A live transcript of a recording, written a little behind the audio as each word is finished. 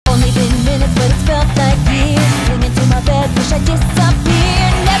but it's felt like years. Clinging to my bed, wish I'd disappear.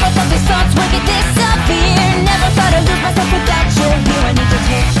 Never thought these thoughts would get this severe. Never thought I'd lose myself without you here. I need your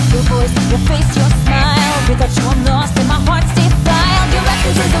touch, your voice, your face, your smile. Without you I'm lost and my heart's defiled. Your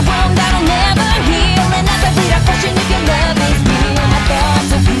absence is a wound that'll never heal. And as I bleed I question if your love is real. My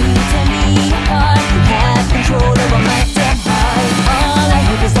thoughts of you tear me apart. You have control over my dead heart. All I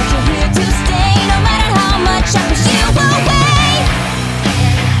hope is that you're here to stay. No matter how much I push you away.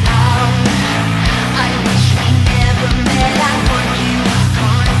 I wish we never met. I want you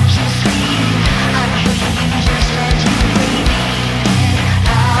consciously. I dream you just as you leave me.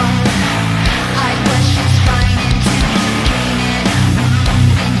 I was just fine until you came in,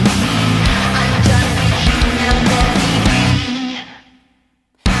 moving me. I'm done with you, now let me be.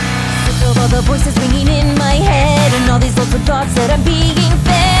 Sick of all the voices ringing in my head, and all these loads of thoughts that I'm being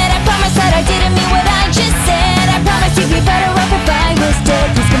fed. I promise that I didn't mean what I just said. I promise you'd be better off if I was dead.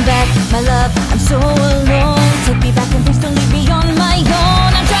 Please come back, my love, I'm so alone. Take me back and please don't leave me on my own.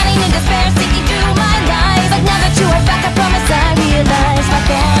 I'm drowning in despair, sinking through my life. But now that you are back, I promise I realize my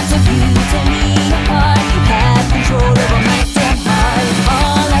thoughts of you tear me apart. You have control over my dead heart.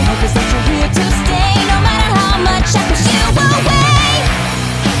 All I hope is that you're here to stay. No matter how much I push you away.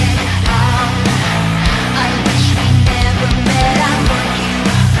 I wish we never met. I want you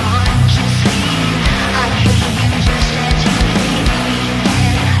consciously. I dream you just as you leave me.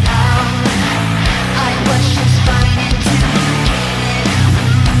 I was just fine until you came in,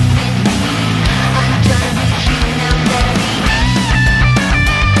 moving me. I'm done with you, now let me be.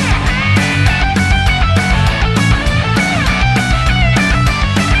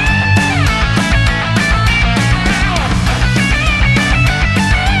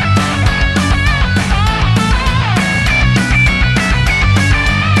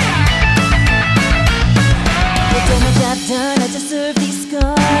 The damage I've done, I deserve these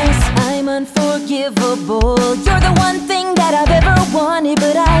scars. I'm unforgivable. You're the one thing that I've ever wanted,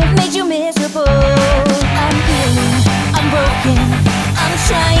 but I've made you miserable. I'm healing, I'm broken, I'm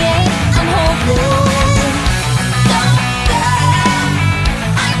trying, I'm hopeless.